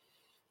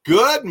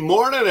Good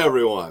morning,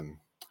 everyone.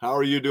 How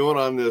are you doing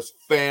on this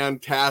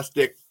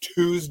fantastic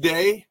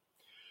Tuesday?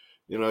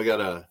 I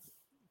got a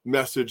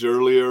message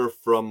earlier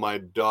from my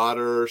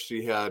daughter.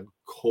 She had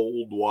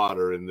cold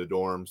water in the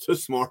dorms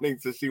this morning,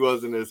 so she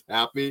wasn't as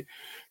happy.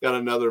 Got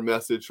another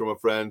message from a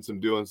friend,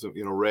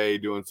 Ray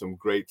doing some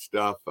great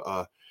stuff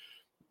out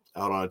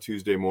on a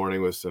Tuesday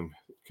morning with some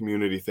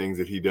community things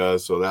that he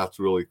does. So that's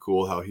really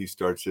cool how he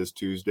starts his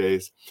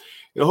Tuesdays.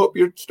 Hope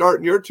you're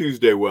starting your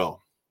Tuesday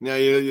well. Now,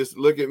 you just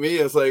look at me,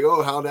 it's like,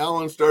 oh, how'd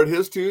Alan start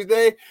his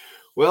Tuesday?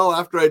 Well,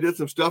 after I did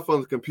some stuff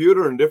on the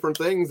computer and different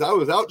things, I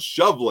was out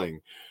shoveling.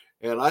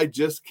 And I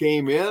just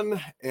came in,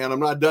 and I'm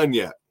not done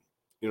yet.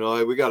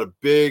 We got a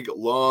big,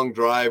 long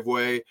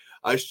driveway.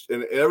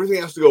 And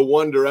everything has to go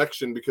one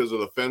direction because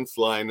of the fence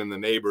line and the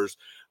neighbors.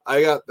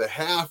 I got the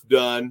half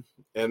done,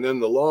 and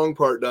then the long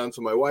part done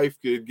so my wife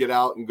could get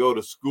out and go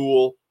to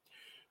school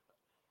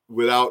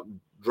without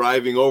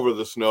driving over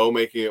the snow,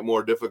 making it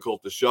more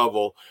difficult to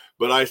shovel.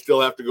 But I still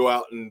have to go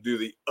out and do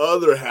the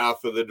other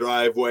half of the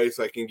driveway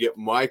so I can get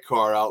my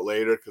car out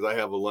later because I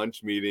have a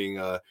lunch meeting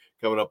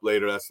coming up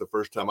later. That's the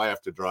first time I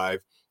have to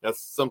drive.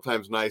 That's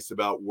sometimes nice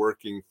about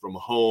working from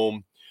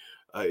home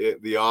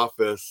at the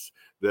office,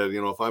 that,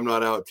 if I'm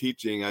not out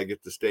teaching, I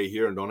get to stay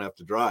here and don't have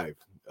to drive,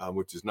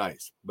 which is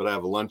nice. But I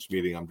have a lunch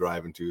meeting I'm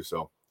driving to,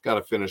 so got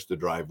to finish the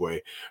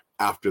driveway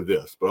after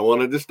this. But I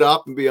wanted to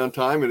stop and be on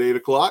time at 8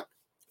 o'clock.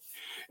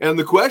 And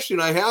the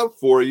question I have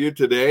for you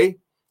today,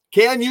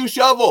 can you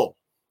shovel?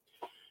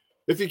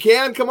 If you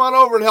can, come on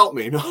over and help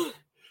me.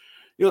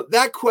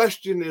 That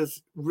question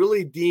is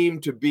really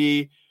deemed to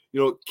be,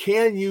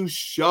 can you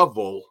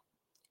shovel?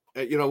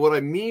 What I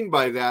mean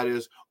by that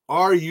is,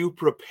 are you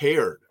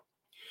prepared?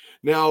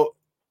 Now, a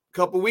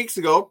couple weeks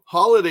ago,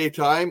 holiday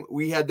time,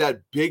 we had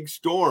that big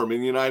storm in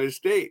the United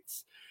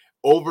States.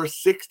 Over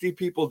 60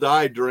 people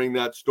died during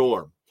that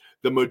storm.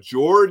 The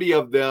majority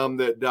of them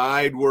that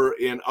died were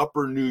in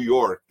upper New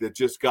York that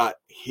just got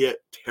hit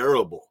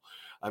terrible.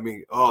 I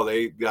mean,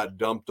 they got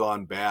dumped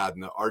on bad in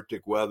the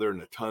Arctic weather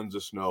and the tons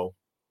of snow.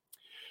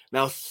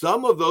 Now,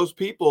 some of those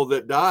people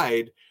that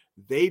died,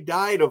 they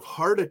died of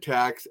heart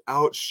attacks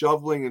out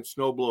shoveling and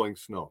snow blowing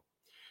snow.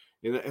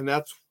 And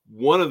that's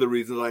one of the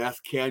reasons I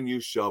asked, can you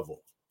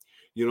shovel?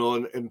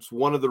 And it's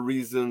one of the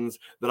reasons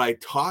that I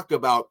talk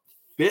about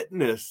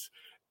fitness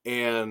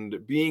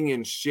and being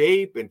in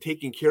shape and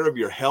taking care of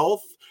your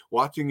health,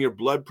 watching your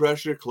blood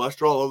pressure,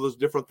 cholesterol, all those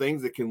different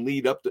things that can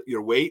lead up to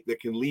your weight, that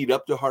can lead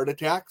up to heart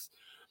attacks.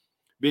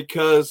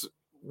 Because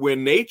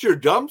when nature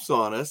dumps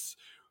on us,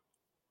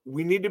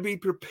 we need to be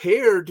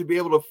prepared to be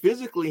able to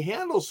physically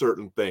handle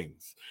certain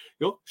things.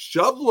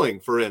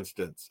 Shoveling, for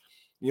instance,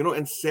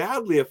 and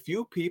sadly, a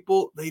few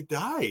people, they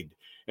died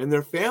and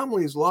their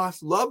families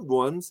lost loved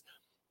ones,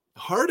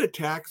 heart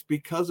attacks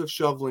because of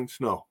shoveling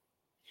snow.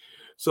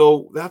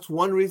 So that's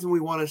one reason we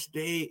want to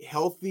stay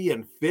healthy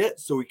and fit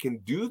so we can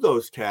do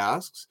those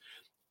tasks.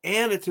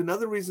 And it's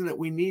another reason that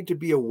we need to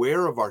be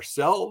aware of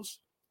ourselves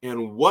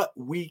and what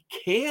we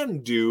can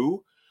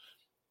do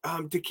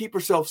to keep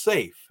ourselves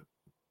safe.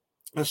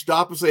 Let's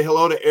stop and say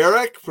hello to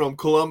Eric from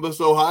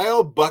Columbus,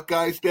 Ohio,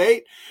 Buckeye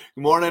State.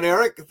 Good morning,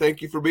 Eric.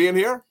 Thank you for being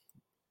here.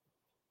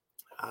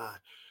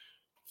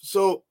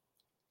 So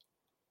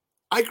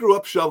I grew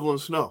up shoveling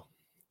snow.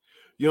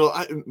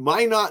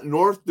 Minot,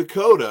 North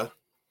Dakota,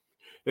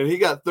 and he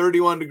got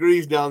 31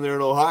 degrees down there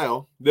in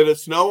Ohio. Did it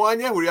snow on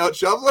you? Were you out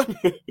shoveling?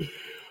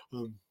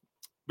 But,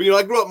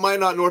 I grew up in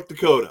Minot, North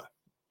Dakota.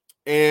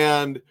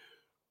 And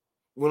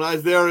when I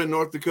was there in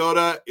North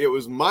Dakota, it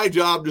was my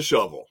job to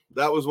shovel.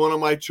 That was one of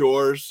my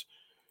chores.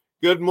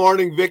 Good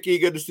morning, Vicki.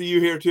 Good to see you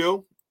here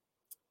too.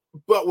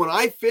 But when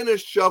I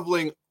finished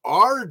shoveling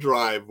our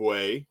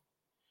driveway,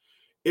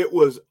 it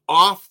was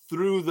off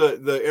through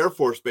the Air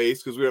Force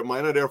Base, because we were at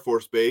Minot Air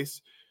Force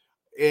Base,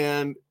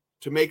 and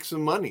to make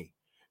some money.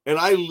 And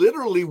I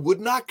literally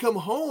would not come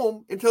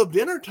home until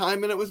dinner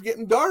time, and it was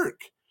getting dark.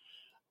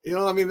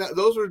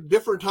 Those were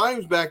different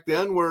times back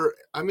then where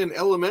I'm in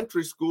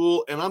elementary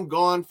school and I'm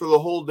gone for the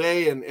whole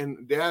day,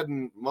 and Dad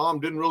and Mom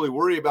didn't really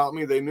worry about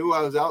me. They knew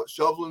I was out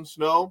shoveling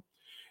snow.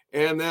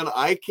 And then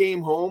I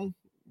came home,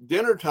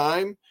 dinner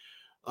time.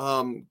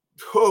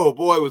 Oh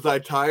boy, was I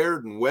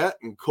tired and wet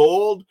and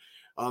cold.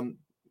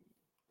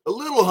 A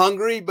little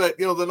hungry, but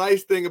the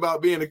nice thing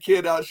about being a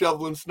kid out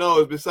shoveling snow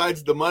is,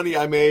 besides the money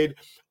I made,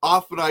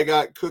 often I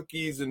got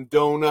cookies and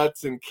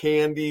donuts and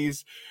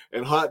candies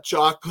and hot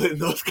chocolate and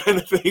those kind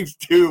of things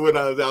too when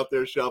I was out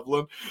there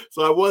shoveling.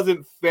 So I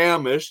wasn't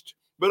famished,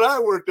 but I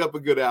worked up a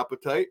good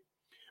appetite.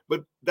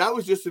 But that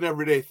was just an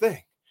everyday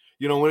thing.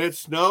 When it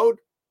snowed,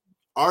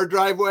 our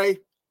driveway,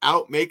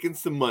 out making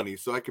some money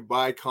so I could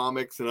buy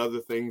comics and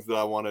other things that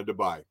I wanted to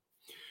buy.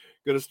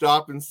 Going to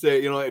stop and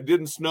say, it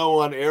didn't snow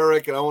on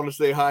Eric, and I want to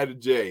say hi to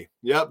Jay.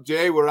 Yep,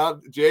 Jay, we're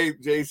out.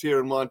 Jay's here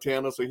in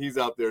Montana, so he's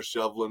out there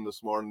shoveling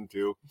this morning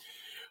too.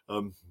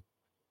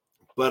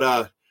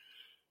 But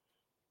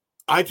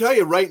I tell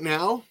you right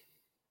now,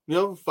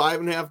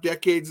 5.5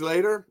 decades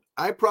later,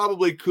 I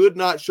probably could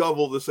not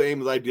shovel the same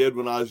as I did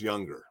when I was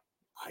younger.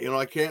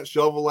 I can't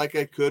shovel like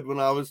I could when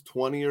I was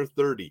 20 or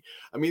 30.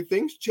 I mean,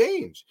 things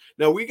change.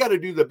 Now we got to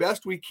do the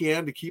best we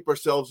can to keep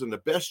ourselves in the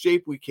best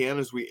shape we can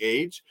as we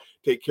age,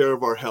 take care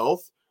of our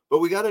health, but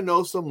we got to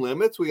know some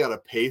limits. We got to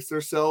pace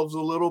ourselves a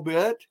little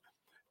bit,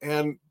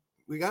 and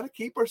we got to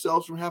keep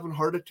ourselves from having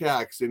heart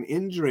attacks and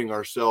injuring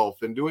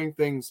ourselves and doing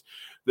things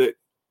that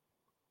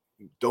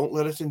don't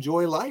let us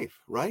enjoy life,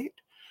 right?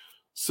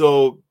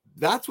 So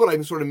that's what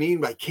I sort of mean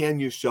by can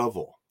you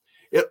shovel?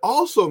 It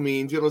also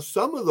means,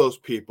 some of those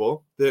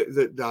people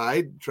that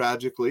died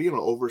tragically,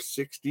 over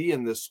 60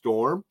 in this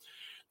storm,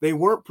 they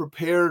weren't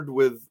prepared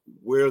with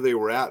where they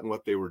were at and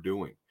what they were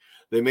doing.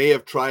 They may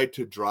have tried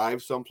to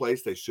drive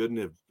someplace they shouldn't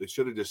have. They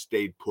should have just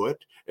stayed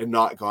put and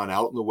not gone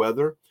out in the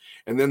weather.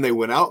 And then they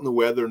went out in the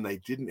weather and they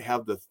didn't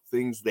have the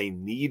things they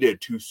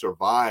needed to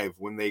survive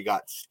when they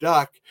got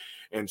stuck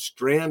and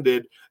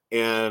stranded,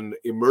 and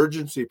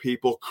emergency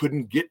people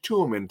couldn't get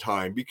to them in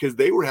time because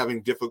they were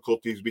having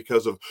difficulties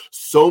because of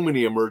so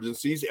many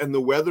emergencies, and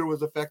the weather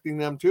was affecting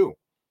them too.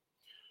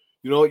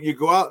 You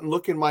go out and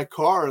look in my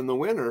car in the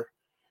winter,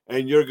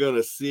 and you're going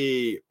to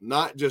see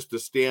not just a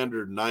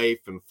standard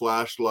knife and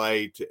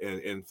flashlight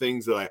and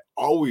things that I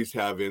always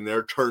have in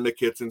there,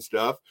 tourniquets and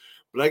stuff,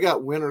 but I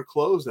got winter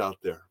clothes out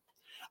there.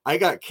 I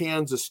got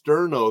cans of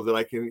Sterno that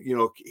I can,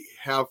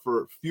 have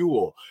for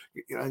fuel.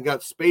 I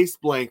got space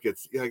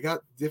blankets. I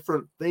got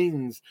different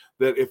things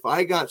that if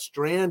I got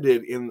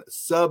stranded in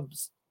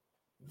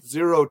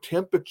sub-zero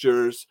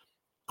temperatures,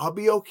 I'll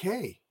be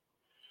okay.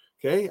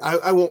 Okay.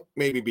 I won't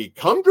maybe be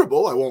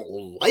comfortable. I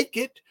won't like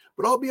it,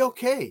 but I'll be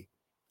okay.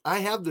 I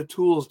have the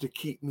tools to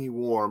keep me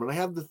warm, and I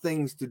have the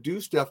things to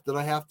do stuff that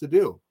I have to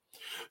do.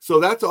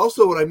 So that's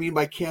also what I mean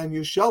by can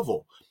you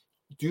shovel?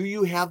 Do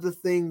you have the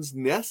things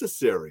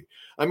necessary?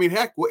 I mean,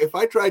 heck, if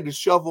I tried to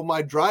shovel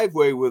my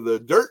driveway with a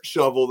dirt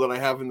shovel that I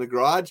have in the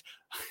garage,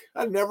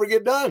 I'd never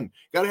get done.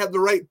 Got to have the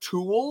right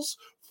tools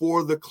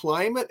for the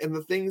climate and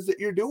the things that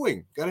you're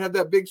doing. Got to have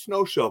that big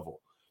snow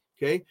shovel.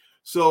 Okay.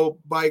 So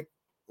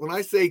when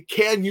I say,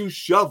 can you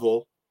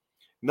shovel,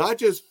 not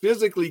just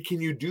physically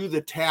can you do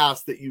the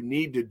task that you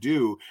need to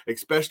do,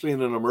 especially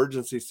in an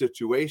emergency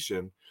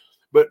situation,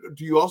 but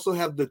do you also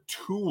have the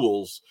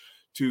tools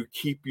to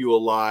keep you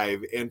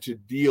alive and to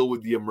deal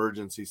with the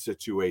emergency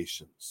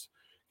situations?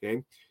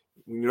 Okay.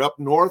 When you're up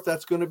north,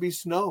 that's going to be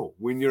snow.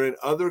 When you're in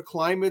other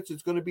climates,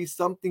 it's going to be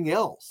something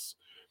else.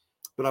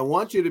 But I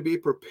want you to be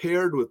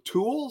prepared with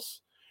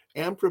tools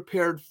and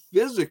prepared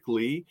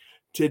physically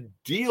to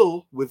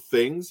deal with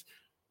things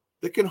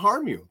that can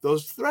harm you,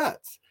 those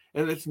threats.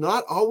 And it's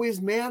not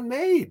always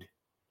man-made.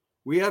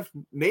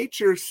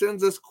 Nature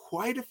sends us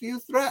quite a few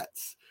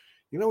threats.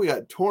 We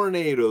got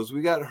tornadoes,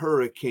 we got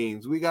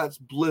hurricanes, we got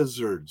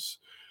blizzards.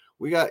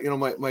 We got,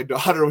 my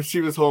daughter, when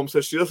she was home,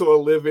 says she doesn't want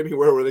to live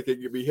anywhere where they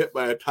can be hit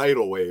by a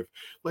tidal wave.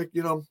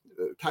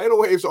 Tidal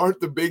waves aren't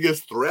the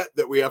biggest threat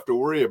that we have to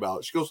worry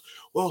about. She goes,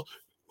 well,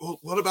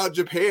 what about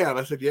Japan?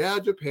 I said, yeah,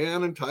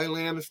 Japan and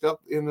Thailand and stuff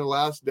in the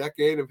last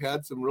decade have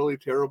had some really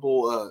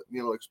terrible,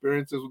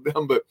 experiences with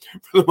them. But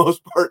for the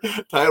most part,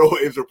 tidal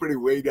waves are pretty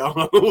way down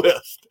on the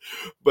list.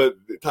 But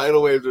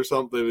tidal waves are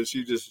something that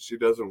she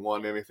doesn't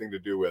want anything to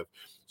do with.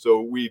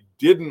 So we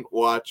didn't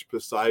watch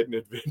Poseidon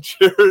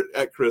Adventure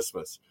at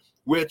Christmas,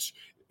 which,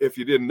 if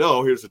you didn't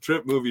know, here's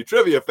a movie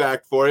trivia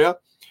fact for you.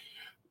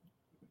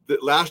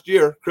 That last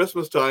year,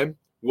 Christmas time,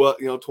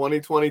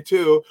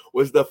 2022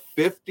 was the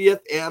 50th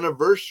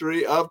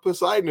anniversary of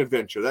Poseidon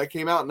Adventure. That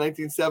came out in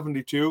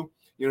 1972.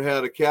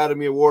 Had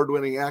Academy Award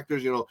winning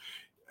actors,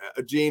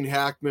 Gene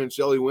Hackman,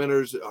 Shelley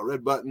Winters,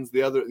 Red Buttons,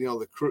 the other,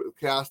 the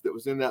cast that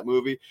was in that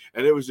movie.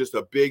 And it was just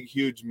a big,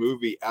 huge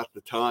movie at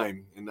the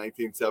time in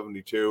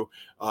 1972.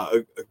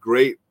 A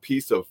great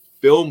piece of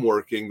film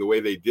working, the way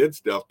they did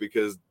stuff,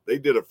 because they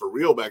did it for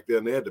real back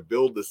then. They had to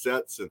build the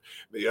sets and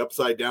the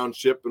upside down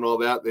ship and all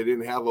that. They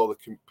didn't have all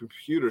the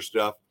computer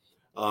stuff.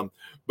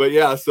 But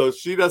yeah, so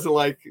she doesn't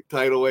like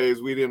tidal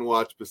waves. We didn't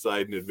watch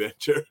Poseidon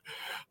Adventure.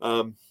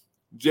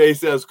 Jay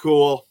says,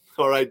 cool.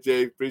 All right,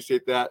 Jay,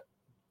 appreciate that.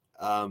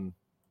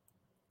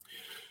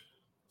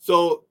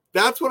 So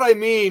that's what I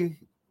mean.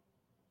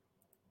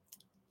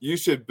 You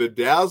should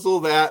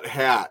bedazzle that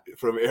hat,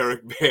 from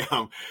Eric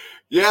Bam.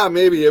 Yeah,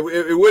 maybe it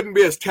wouldn't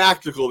be as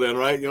tactical then,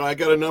 right? I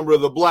got a number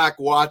of the black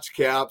watch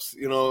caps.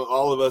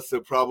 All of us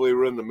that probably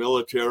were in the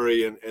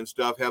military and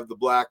stuff have the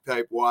black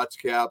type watch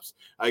caps.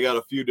 I got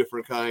a few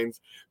different kinds.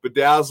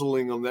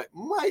 Bedazzling them, that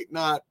might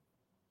not,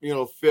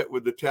 fit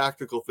with the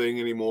tactical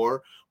thing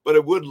anymore, but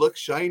it would look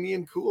shiny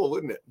and cool,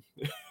 wouldn't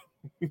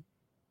it?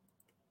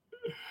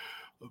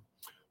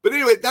 But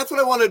anyway, that's what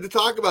I wanted to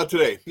talk about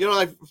today.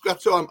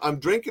 I'm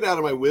drinking out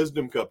of my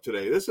wisdom cup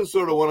today. This is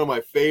sort of one of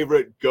my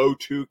favorite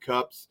go-to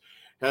cups.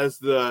 Has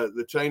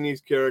the Chinese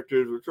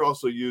characters, which are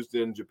also used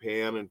in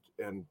Japan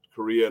and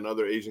Korea and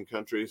other Asian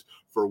countries,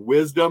 for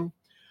wisdom.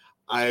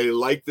 I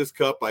like this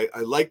cup. I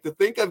like to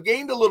think I've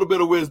gained a little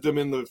bit of wisdom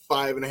in the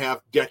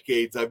 5.5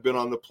 decades I've been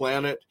on the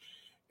planet.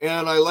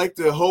 And I like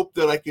to hope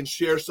that I can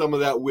share some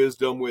of that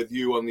wisdom with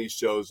you on these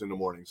shows in the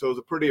morning. So it's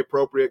a pretty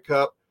appropriate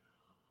cup.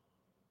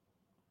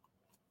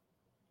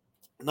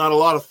 Not a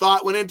lot of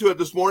thought went into it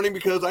this morning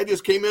because I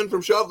just came in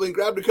from shoveling,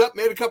 grabbed a cup,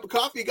 made a cup of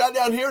coffee, got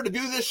down here to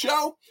do this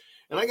show.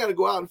 And I got to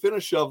go out and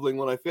finish shoveling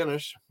when I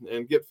finish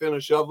and get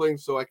finished shoveling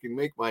so I can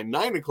make my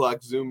 9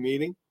 o'clock Zoom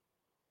meeting.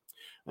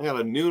 I got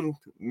a noon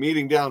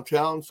meeting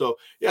downtown. So,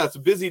 yeah, it's a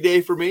busy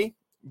day for me,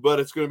 but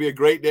it's going to be a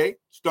great day.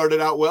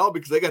 Started out well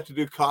because I got to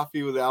do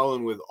coffee with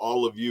Alain with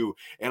all of you.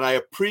 And I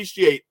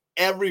appreciate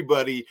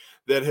everybody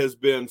that has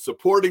been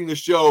supporting the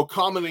show,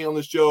 commenting on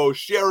the show,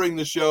 sharing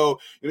the show.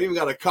 And even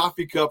got a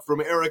coffee cup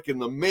from Eric in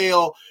the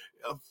mail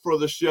for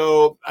the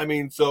show. I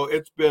mean, so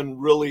it's been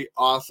really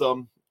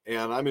awesome,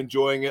 and I'm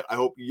enjoying it. I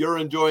hope you're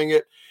enjoying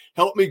it.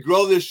 Help me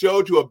grow this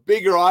show to a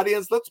bigger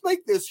audience. Let's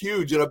make this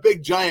huge and a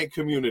big, giant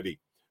community.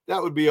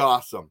 That would be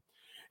awesome.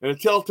 And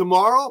until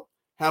tomorrow,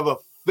 have a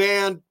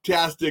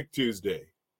fantastic Tuesday.